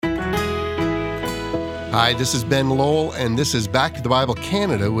Hi, this is Ben Lowell, and this is Back to the Bible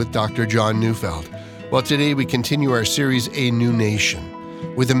Canada with Dr. John Neufeld. Well, today we continue our series, A New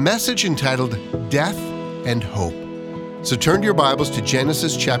Nation, with a message entitled Death and Hope. So turn to your Bibles to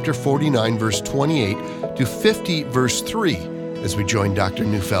Genesis chapter 49, verse 28 to 50, verse 3, as we join Dr.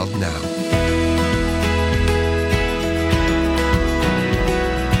 Neufeld now.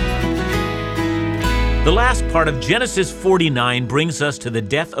 The last part of Genesis 49 brings us to the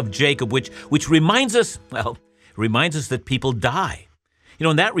death of Jacob, which reminds us that people die.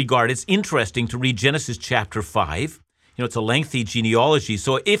 In that regard, it's interesting to read Genesis chapter 5. It's a lengthy genealogy,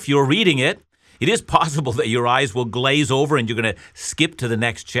 so if you're reading it, it is possible that your eyes will glaze over and you're going to skip to the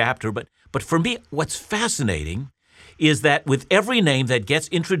next chapter. But for me, what's fascinating is that with every name that gets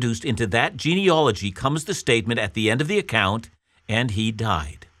introduced into that genealogy comes the statement at the end of the account, and he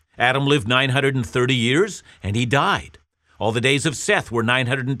died. Adam lived 930 years, and he died. All the days of Seth were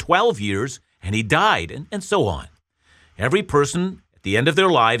 912 years, and he died, and so on. Every person, at the end of their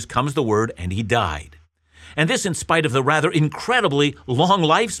lives, comes the word, and he died. And this in spite of the rather incredibly long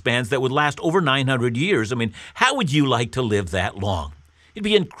lifespans that would last over 900 years. How would you like to live that long? It'd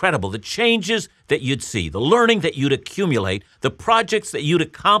be incredible, the changes that you'd see, the learning that you'd accumulate, the projects that you'd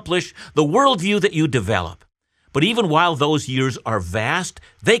accomplish, the worldview that you develop. But even while those years are vast,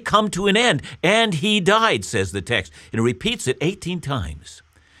 they come to an end. And he died, says the text, and it repeats it 18 times.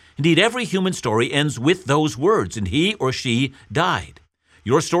 Indeed, every human story ends with those words, and he or she died.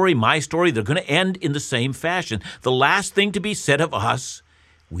 Your story, my story, they're going to end in the same fashion. The last thing to be said of us,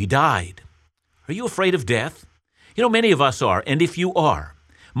 we died. Are you afraid of death? Many of us are, and if you are,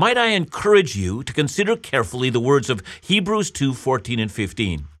 might I encourage you to consider carefully the words of Hebrews 2:14 and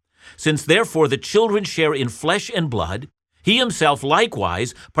 15. Since therefore the children share in flesh and blood, he himself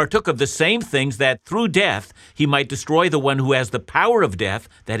likewise partook of the same things, that through death he might destroy the one who has the power of death,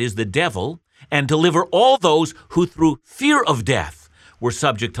 that is the devil, and deliver all those who through fear of death were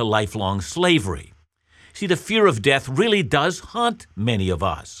subject to lifelong slavery. See, the fear of death really does haunt many of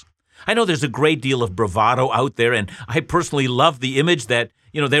us. I know there's a great deal of bravado out there, and I personally love the image that,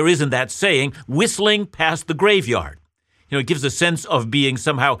 there isn't that saying, whistling past the graveyard. It gives a sense of being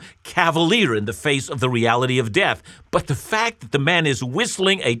somehow cavalier in the face of the reality of death. But the fact that the man is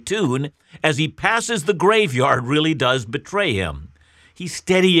whistling a tune as he passes the graveyard really does betray him. He's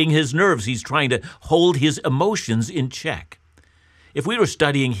steadying his nerves. He's trying to hold his emotions in check. If we were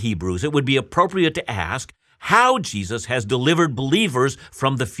studying Hebrews, it would be appropriate to ask how Jesus has delivered believers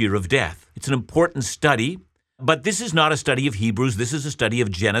from the fear of death. It's an important study, but this is not a study of Hebrews. This is a study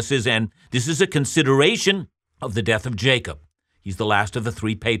of Genesis, and this is a consideration of the death of Jacob. He's the last of the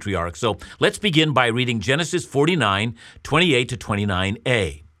three patriarchs. So let's begin by reading Genesis 49, 28 to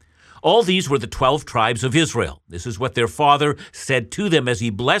 29a. All these were the 12 tribes of Israel. This is what their father said to them as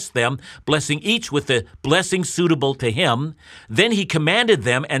he blessed them, blessing each with the blessing suitable to him. Then he commanded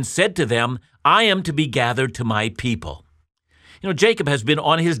them and said to them, I am to be gathered to my people. Jacob has been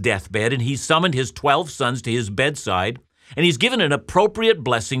on his deathbed, and he summoned his 12 sons to his bedside, and he's given an appropriate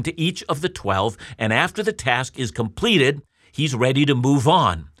blessing to each of the 12, and after the task is completed, he's ready to move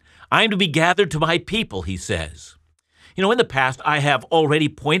on. I am to be gathered to my people, he says. In the past, I have already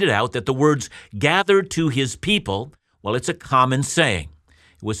pointed out that the words gathered to his people, it's a common saying.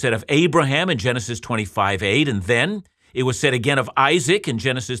 It was said of Abraham in Genesis 25:8, and then it was said again of Isaac in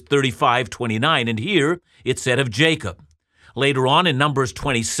Genesis 35:29, and here it's said of Jacob. Later on in Numbers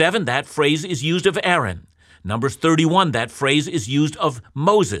 27, that phrase is used of Aaron. Numbers 31, that phrase is used of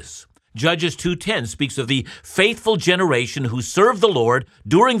Moses. Judges 2:10 speaks of the faithful generation who served the Lord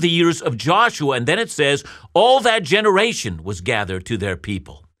during the years of Joshua, and then it says, all that generation was gathered to their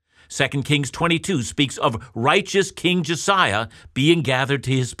people. 2 Kings 22 speaks of righteous King Josiah being gathered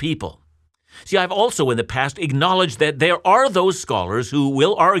to his people. See, I've also in the past acknowledged that there are those scholars who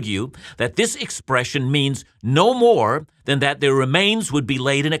will argue that this expression means no more than that their remains would be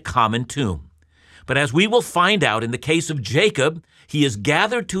laid in a common tomb. But as we will find out in the case of Jacob, he is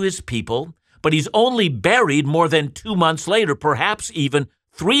gathered to his people, but he's only buried more than 2 months later, perhaps even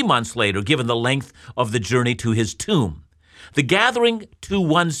 3 months later, given the length of the journey to his tomb. The gathering to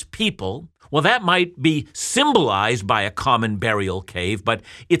one's people, that might be symbolized by a common burial cave, but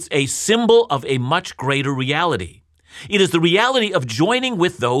it's a symbol of a much greater reality. It is the reality of joining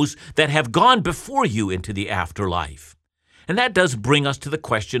with those that have gone before you into the afterlife. And that does bring us to the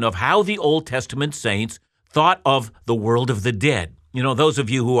question of how the Old Testament saints thought of the world of the dead. Those of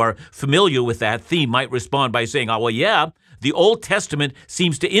you who are familiar with that theme might respond by saying, the Old Testament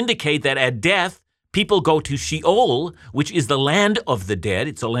seems to indicate that at death, people go to Sheol, which is the land of the dead.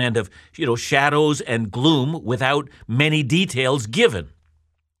 It's a land of, shadows and gloom without many details given.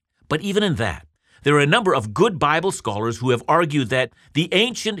 But even in that, There are a number of good Bible scholars who have argued that the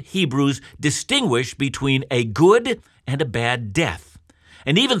ancient Hebrews distinguished between a good and a bad death.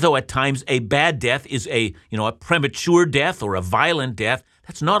 And even though at times a bad death is a premature death or a violent death,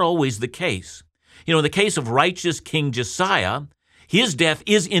 that's not always the case. In the case of righteous King Josiah, his death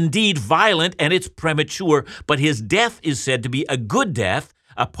is indeed violent and it's premature, but his death is said to be a good death,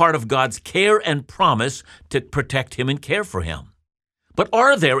 a part of God's care and promise to protect him and care for him. But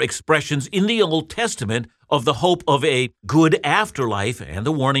are there expressions in the Old Testament of the hope of a good afterlife and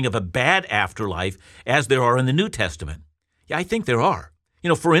the warning of a bad afterlife as there are in the New Testament? Yeah, I think there are.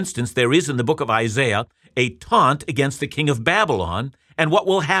 For instance, there is in the book of Isaiah a taunt against the king of Babylon and what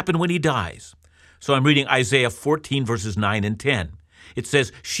will happen when he dies. So I'm reading Isaiah 14, verses 9 and 10. It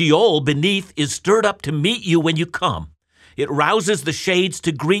says, "Sheol beneath is stirred up to meet you when you come. It rouses the shades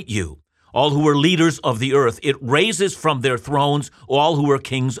to greet you, all who are leaders of the earth. It raises from their thrones all who are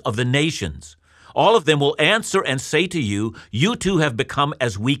kings of the nations. All of them will answer and say to you, you too have become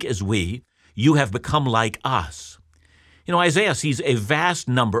as weak as we. You have become like us." Isaiah sees a vast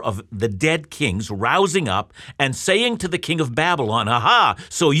number of the dead kings rousing up and saying to the king of Babylon, "Aha,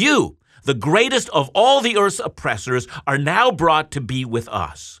 so you, the greatest of all the earth's oppressors, are now brought to be with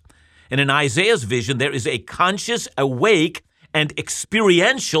us." And in Isaiah's vision, there is a conscious, awake, and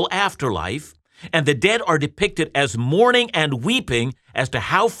experiential afterlife, and the dead are depicted as mourning and weeping as to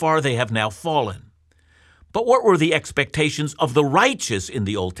how far they have now fallen. But what were the expectations of the righteous in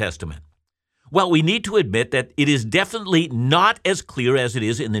the Old Testament? Well, we need to admit that it is definitely not as clear as it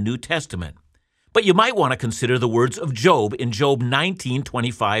is in the New Testament. But you might want to consider the words of Job in Job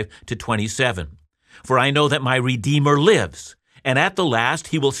 19:25-27. "For I know that my Redeemer lives, and at the last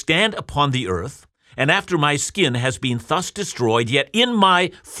he will stand upon the earth. And after my skin has been thus destroyed, yet in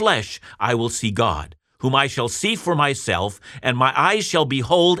my flesh I will see God, whom I shall see for myself, and my eyes shall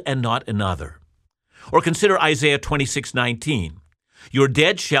behold and not another." Or consider Isaiah 26:19. "Your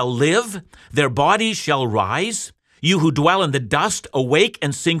dead shall live, their bodies shall rise. You who dwell in the dust, awake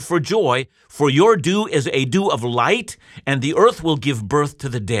and sing for joy, for your dew is a dew of light, and the earth will give birth to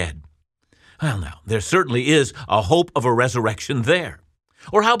the dead." Well, now, there certainly is a hope of a resurrection there.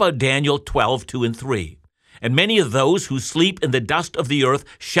 Or how about Daniel 12:2-3? "And many of those who sleep in the dust of the earth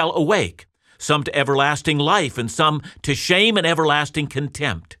shall awake, some to everlasting life, and some to shame and everlasting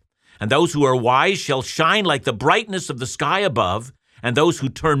contempt. And those who are wise shall shine like the brightness of the sky above, and those who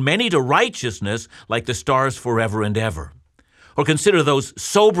turn many to righteousness like the stars forever and ever." Or consider those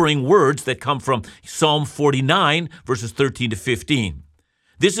sobering words that come from Psalm 49, verses 13-15.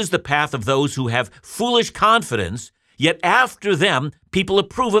 "This is the path of those who have foolish confidence, yet after them people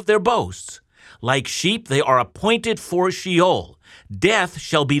approve of their boasts. Like sheep they are appointed for Sheol. Death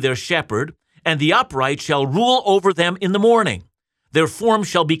shall be their shepherd, and the upright shall rule over them in the morning. Their form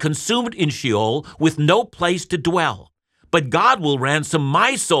shall be consumed in Sheol, with no place to dwell. But God will ransom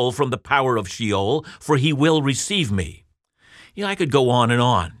my soul from the power of Sheol, for he will receive me." I could go on and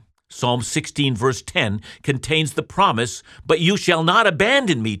on. Psalm 16, verse 10 contains the promise, "But you shall not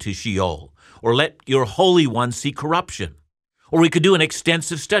abandon me to Sheol, or let your Holy One see corruption." Or we could do an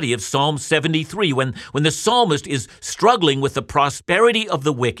extensive study of Psalm 73 when the psalmist is struggling with the prosperity of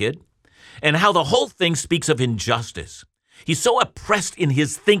the wicked and how the whole thing speaks of injustice. He's so oppressed in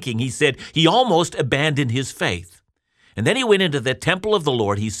his thinking, he said, he almost abandoned his faith. And then he went into the temple of the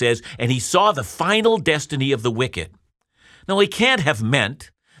Lord, he says, and he saw the final destiny of the wicked. Now, he can't have meant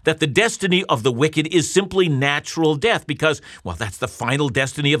that the destiny of the wicked is simply natural death because, well, that's the final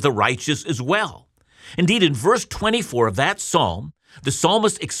destiny of the righteous as well. Indeed, in verse 24 of that psalm, the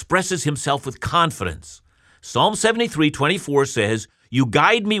psalmist expresses himself with confidence. Psalm 73:24 says, "You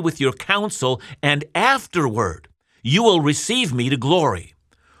guide me with your counsel, and afterward you will receive me to glory."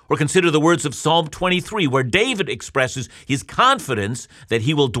 Or consider the words of Psalm 23, where David expresses his confidence that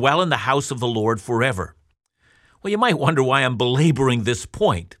he will dwell in the house of the Lord forever. Well, you might wonder why I'm belaboring this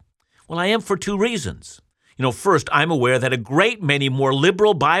point. Well, I am for two reasons. First, I'm aware that a great many more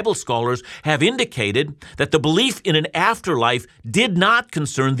liberal Bible scholars have indicated that the belief in an afterlife did not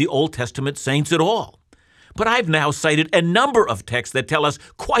concern the Old Testament saints at all. But I've now cited a number of texts that tell us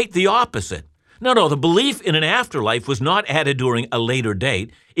quite the opposite. No, the belief in an afterlife was not added during a later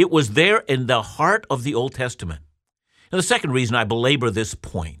date. It was there in the heart of the Old Testament. Now, the second reason I belabor this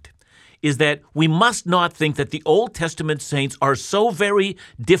point is that we must not think that the Old Testament saints are so very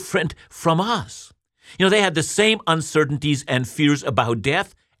different from us. They had the same uncertainties and fears about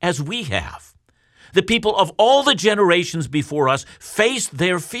death as we have. The people of all the generations before us faced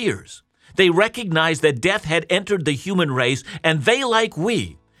their fears. They recognized that death had entered the human race, and they, like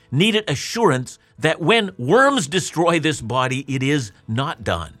we, needed assurance that when worms destroy this body, it is not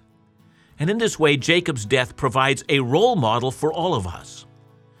done. And in this way, Jacob's death provides a role model for all of us.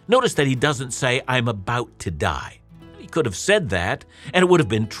 Notice that he doesn't say, "I'm about to die." He could have said that, and it would have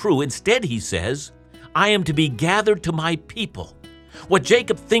been true. Instead, he says, "I am to be gathered to my people." What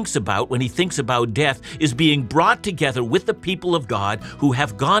Jacob thinks about when he thinks about death is being brought together with the people of God who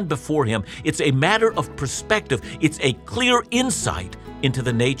have gone before him. It's a matter of perspective. It's a clear insight into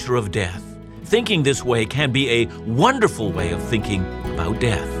the nature of death. Thinking this way can be a wonderful way of thinking about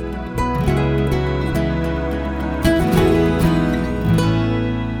death.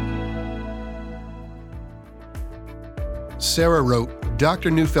 Sarah wrote, Dr.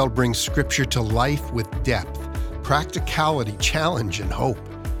 Neufeld brings Scripture to life with depth, practicality, challenge, and hope.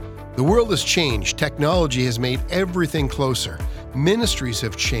 The world has changed. Technology has made everything closer. Ministries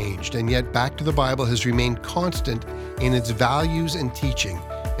have changed, and yet Back to the Bible has remained constant in its values and teaching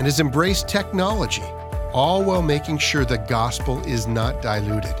and has embraced technology, all while making sure the gospel is not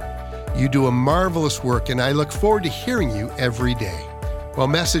diluted. You do a marvelous work, and I look forward to hearing you every day. Well,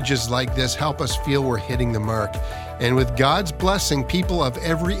 messages like this help us feel we're hitting the mark. And with God's blessing, people of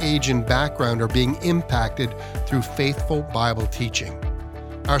every age and background are being impacted through faithful Bible teaching.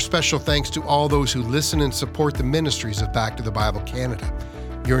 Our special thanks to all those who listen and support the ministries of Back to the Bible Canada.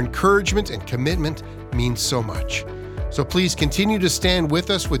 Your encouragement and commitment means so much. So please continue to stand with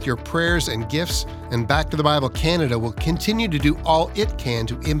us with your prayers and gifts, and Back to the Bible Canada will continue to do all it can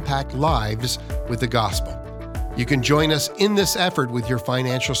to impact lives with the gospel. You can join us in this effort with your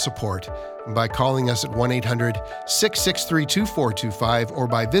financial support by calling us at 1-800-663-2425 or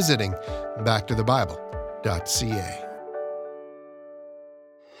by visiting backtothebible.ca.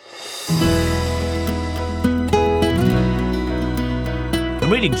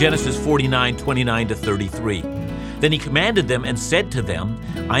 I'm reading Genesis 49, 29 to 33. Then he commanded them and said to them,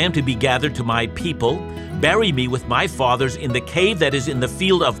 "I am to be gathered to my people. Bury me with my fathers in the cave that is in the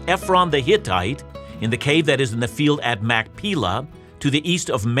field of Ephron the Hittite, in the cave that is in the field at Machpelah, to the east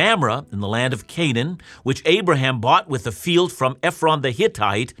of Mamre in the land of Canaan, which Abraham bought with the field from Ephron the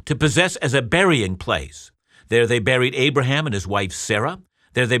Hittite to possess as a burying place. There they buried Abraham and his wife Sarah.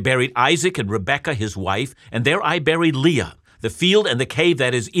 There they buried Isaac and Rebekah his wife, and there I buried Leah. The field and the cave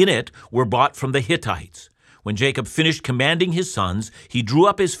that is in it were bought from the Hittites." When Jacob finished commanding his sons, he drew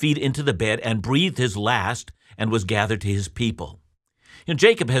up his feet into the bed and breathed his last and was gathered to his people.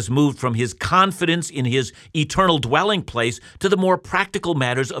 Jacob has moved from his confidence in his eternal dwelling place to the more practical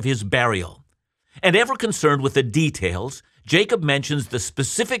matters of his burial. And ever concerned with the details, Jacob mentions the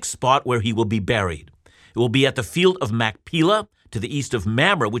specific spot where he will be buried. It will be at the field of Machpelah, to the east of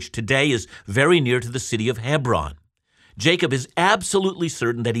Mamre, which today is very near to the city of Hebron. Jacob is absolutely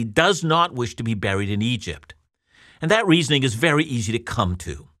certain that he does not wish to be buried in Egypt. And that reasoning is very easy to come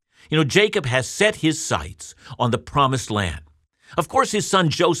to. Jacob has set his sights on the promised land. Of course, his son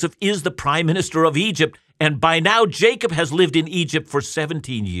Joseph is the prime minister of Egypt, and by now Jacob has lived in Egypt for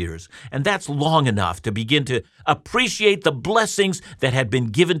 17 years, and that's long enough to begin to appreciate the blessings that had been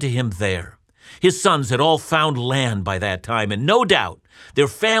given to him there. His sons had all found land by that time, and no doubt their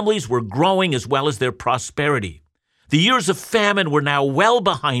families were growing as well as their prosperity. The years of famine were now well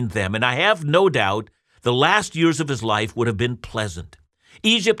behind them, and I have no doubt the last years of his life would have been pleasant.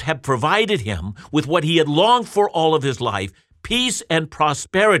 Egypt had provided him with what he had longed for all of his life: peace and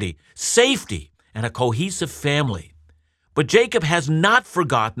prosperity, safety, and a cohesive family. But Jacob has not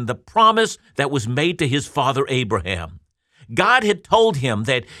forgotten the promise that was made to his father Abraham. God had told him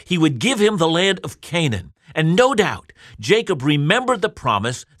that he would give him the land of Canaan. And no doubt, Jacob remembered the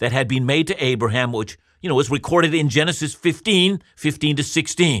promise that had been made to Abraham, which, was recorded in Genesis 15 to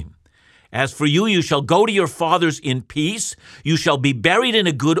 16. "As for you, you shall go to your fathers in peace. You shall be buried in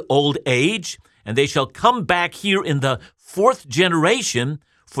a good old age, and they shall come back here in the 4th generation,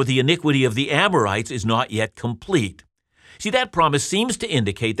 for the iniquity of the Amorites is not yet complete." See, that promise seems to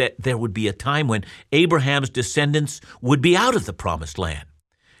indicate that there would be a time when Abraham's descendants would be out of the promised land.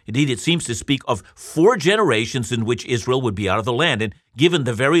 Indeed, it seems to speak of 4 generations in which Israel would be out of the land. And given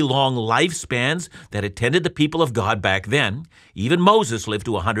the very long lifespans that attended the people of God back then, even Moses lived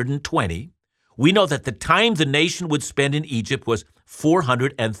to 120, we know that the time the nation would spend in Egypt was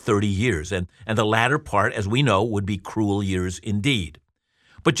 430 years, and the latter part, as we know, would be cruel years indeed.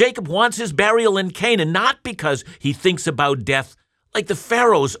 But Jacob wants his burial in Canaan, not because he thinks about death like the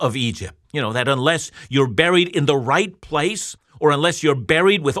pharaohs of Egypt, that unless you're buried in the right place, or unless you're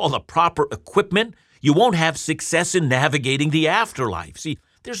buried with all the proper equipment, you won't have success in navigating the afterlife. See,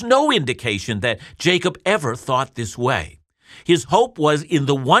 there's no indication that Jacob ever thought this way. His hope was in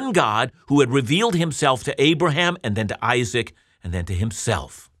the one God who had revealed himself to Abraham and then to Isaac and then to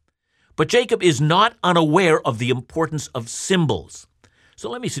himself. But Jacob is not unaware of the importance of symbols. So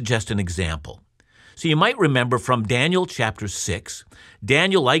let me suggest an example. So you might remember from Daniel chapter 6,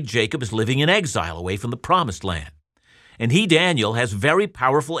 Daniel, like Jacob, is living in exile away from the promised land. And he, Daniel, has very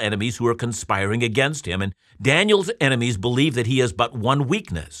powerful enemies who are conspiring against him. And Daniel's enemies believe that he has but one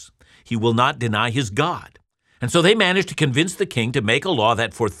weakness. He will not deny his God. And so they managed to convince the king to make a law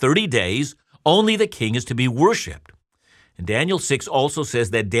that for 30 days, only the king is to be worshipped. And Daniel 6 also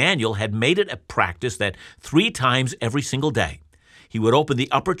says that Daniel had made it a practice that 3 times every single day, he would open the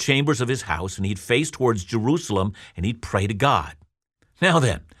upper chambers of his house and he'd face towards Jerusalem and he'd pray to God. Now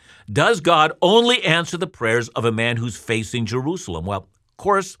then, does God only answer the prayers of a man who's facing Jerusalem? Well, of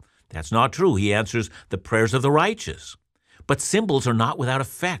course, that's not true. He answers the prayers of the righteous. But symbols are not without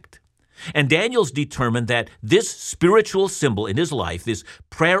effect. And Daniel's determined that this spiritual symbol in his life, this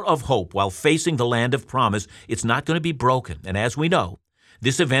prayer of hope while facing the land of promise, it's not going to be broken. And as we know,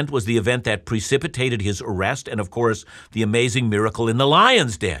 this event was the event that precipitated his arrest and, of course, the amazing miracle in the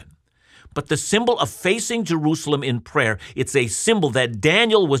lion's den. But the symbol of facing Jerusalem in prayer, it's a symbol that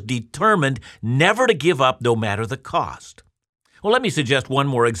Daniel was determined never to give up no matter the cost. Well, let me suggest one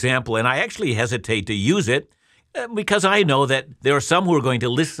more example, and I actually hesitate to use it because I know that there are some who are going to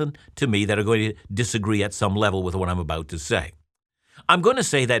listen to me that are going to disagree at some level with what I'm about to say. I'm going to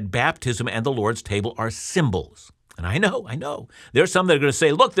say that baptism and the Lord's table are symbols. And I know. There are some that are going to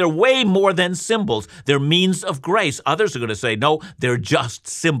say, look, they're way more than symbols. They're means of grace. Others are going to say, no, they're just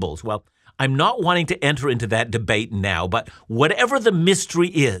symbols. Well, I'm not wanting to enter into that debate now, but whatever the mystery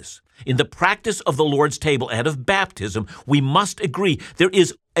is, in the practice of the Lord's table and of baptism, we must agree there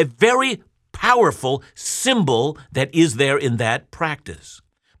is a very powerful symbol that is there in that practice.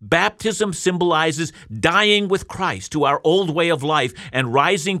 Baptism symbolizes dying with Christ to our old way of life and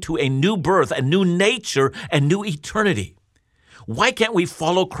rising to a new birth, a new nature, and new eternity. Why can't we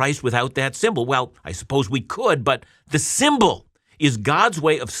follow Christ without that symbol? Well, I suppose we could, but the symbol is God's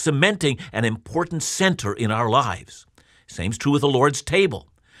way of cementing an important center in our lives. Same's true with the Lord's table.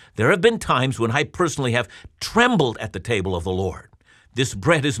 There have been times when I personally have trembled at the table of the Lord. This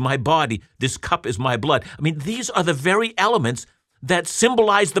bread is my body. This cup is my blood. I mean, these are the very elements that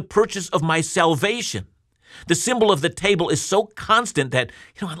symbolize the purchase of my salvation. The symbol of the table is so constant that,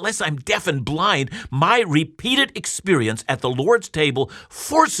 unless I'm deaf and blind, my repeated experience at the Lord's table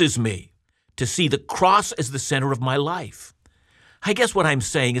forces me to see the cross as the center of my life. I guess what I'm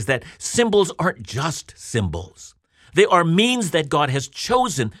saying is that symbols aren't just symbols. They are means that God has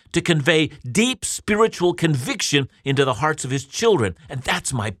chosen to convey deep spiritual conviction into the hearts of his children, and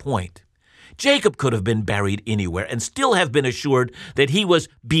that's my point. Jacob could have been buried anywhere and still have been assured that he was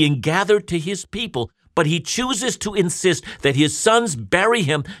being gathered to his people, but he chooses to insist that his sons bury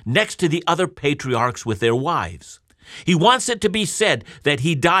him next to the other patriarchs with their wives. He wants it to be said that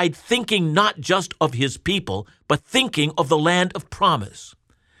he died thinking not just of his people, but thinking of the land of promise.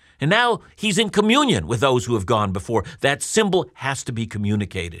 And now he's in communion with those who have gone before. That symbol has to be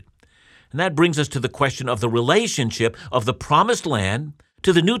communicated. And that brings us to the question of the relationship of the promised land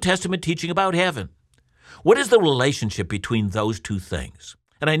to the New Testament teaching about heaven. What is the relationship between those two things?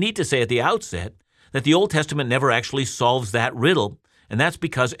 And I need to say at the outset that the Old Testament never actually solves that riddle, and that's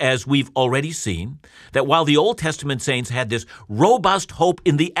because, as we've already seen, that while the Old Testament saints had this robust hope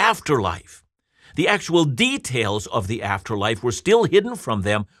in the afterlife, the actual details of the afterlife were still hidden from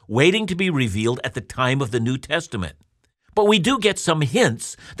them, waiting to be revealed at the time of the New Testament. But we do get some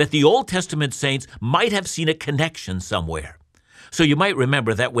hints that the Old Testament saints might have seen a connection somewhere. So you might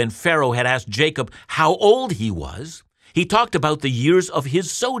remember that when Pharaoh had asked Jacob how old he was, he talked about the years of his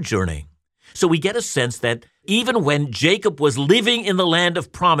sojourning. So we get a sense that even when Jacob was living in the land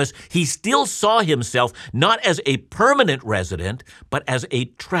of promise, he still saw himself not as a permanent resident, but as a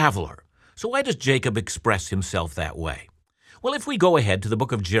traveler. So why does Jacob express himself that way? Well, if we go ahead to the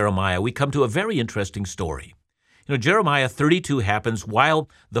book of Jeremiah, we come to a very interesting story. Jeremiah 32 happens while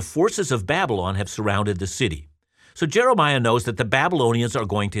the forces of Babylon have surrounded the city. So Jeremiah knows that the Babylonians are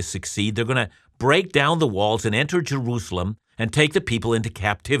going to succeed. They're going to break down the walls and enter Jerusalem and take the people into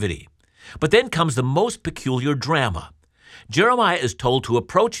captivity. But then comes the most peculiar drama. Jeremiah is told to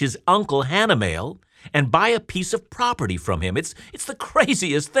approach his uncle Hanamel and buy a piece of property from him. It's the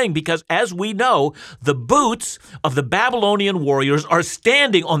craziest thing because, as we know, the boots of the Babylonian warriors are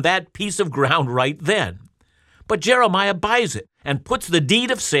standing on that piece of ground right then. But Jeremiah buys it and puts the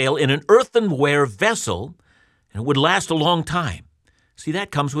deed of sale in an earthenware vessel, and it would last a long time. See,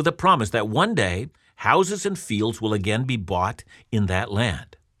 that comes with a promise that one day houses and fields will again be bought in that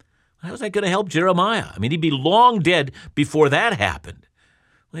land. How is that going to help Jeremiah? I mean, he'd be long dead before that happened.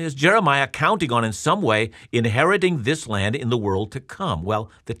 Is Jeremiah counting on in some way inheriting this land in the world to come?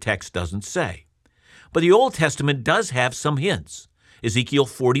 Well, the text doesn't say. But the Old Testament does have some hints. Ezekiel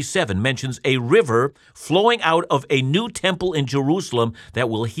 47 mentions a river flowing out of a new temple in Jerusalem that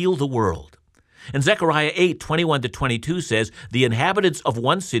will heal the world. And Zechariah 8:21-22 says, "The inhabitants of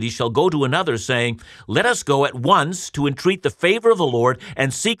one city shall go to another, saying, Let us go at once to entreat the favor of the Lord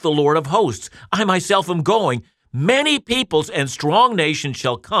and seek the Lord of hosts. I myself am going. Many peoples and strong nations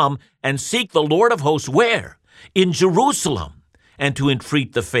shall come and seek the Lord of hosts." Where? In Jerusalem, and to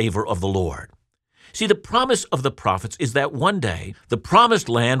entreat the favor of the Lord. See, the promise of the prophets is that one day the promised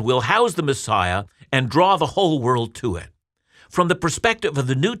land will house the Messiah and draw the whole world to it. From the perspective of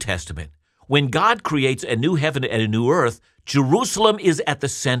the New Testament, when God creates a new heaven and a new earth, Jerusalem is at the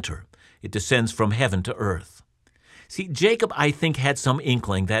center. It descends from heaven to earth. See, Jacob, I think, had some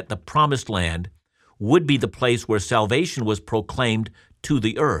inkling that the promised land would be the place where salvation was proclaimed to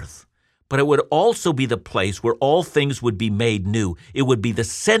the earth. But it would also be the place where all things would be made new. It would be the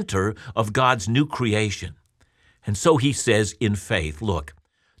center of God's new creation. And so he says in faith, look,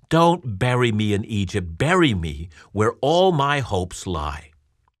 don't bury me in Egypt. Bury me where all my hopes lie.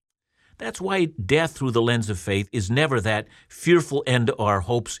 That's why death through the lens of faith is never that fearful end to our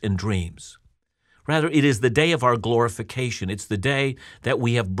hopes and dreams. Rather, it is the day of our glorification. It's the day that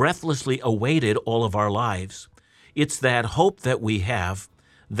we have breathlessly awaited all of our lives. It's that hope that we have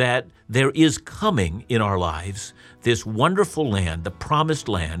that there is coming in our lives this wonderful land, the promised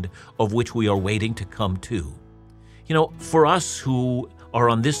land of which we are waiting to come to. You know, for us who are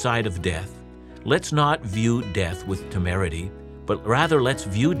on this side of death, let's not view death with temerity, but rather let's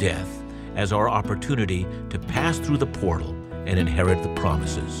view death as our opportunity to pass through the portal and inherit the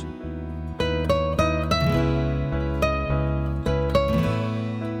promises.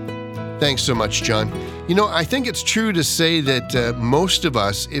 Thanks so much, John. You know, I think it's true to say that most of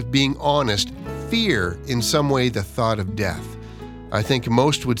us, if being honest, fear in some way the thought of death. I think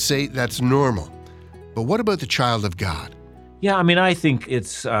most would say that's normal. But what about the child of God? Yeah, I mean, I think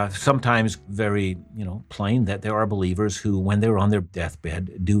it's sometimes very, plain that there are believers who, when they're on their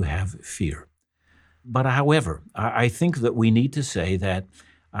deathbed, do have fear. But however, I think that we need to say that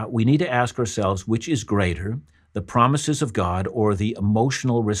we need to ask ourselves, which is greater, the promises of God or the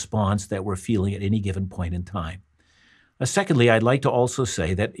emotional response that we're feeling at any given point in time? Secondly, I'd like to also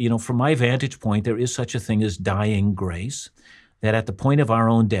say that, from my vantage point, there is such a thing as dying grace, that at the point of our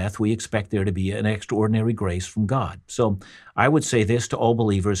own death, we expect there to be an extraordinary grace from God. So I would say this to all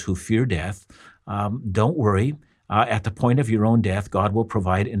believers who fear death, don't worry. At the point of your own death, God will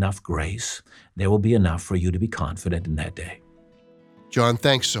provide enough grace. There will be enough for you to be confident in that day. John,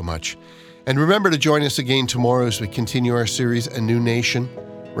 thanks so much. And remember to join us again tomorrow as we continue our series, A New Nation,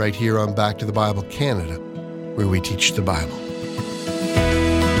 right here on Back to the Bible Canada, where we teach the Bible.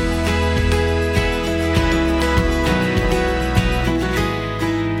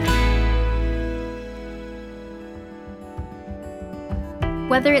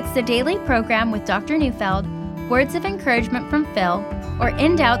 Whether it's the daily program with Dr. Neufeld, words of encouragement from Phil, or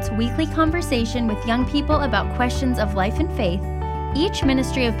In Doubt's weekly conversation with young people about questions of life and faith, each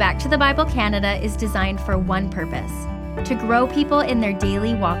ministry of Back to the Bible Canada is designed for one purpose: to grow people in their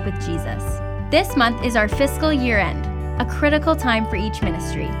daily walk with Jesus. This month is our fiscal year end, a critical time for each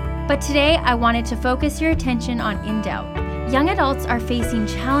ministry. But today, I wanted to focus your attention on In Doubt. Young adults are facing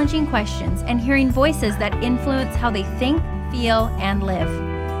challenging questions and hearing voices that influence how they think, feel, and live.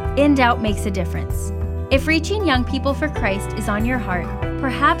 In Doubt makes a difference. If reaching young people for Christ is on your heart,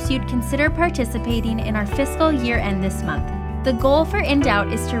 perhaps you'd consider participating in our fiscal year end this month. The goal for In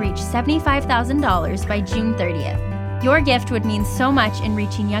Doubt is to reach $75,000 by June 30th. Your gift would mean so much in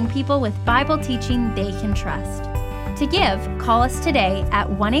reaching young people with Bible teaching they can trust. To give, call us today at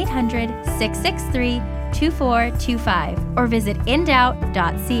 1-800-663-2425 or visit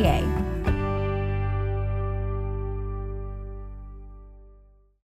indoubt.ca.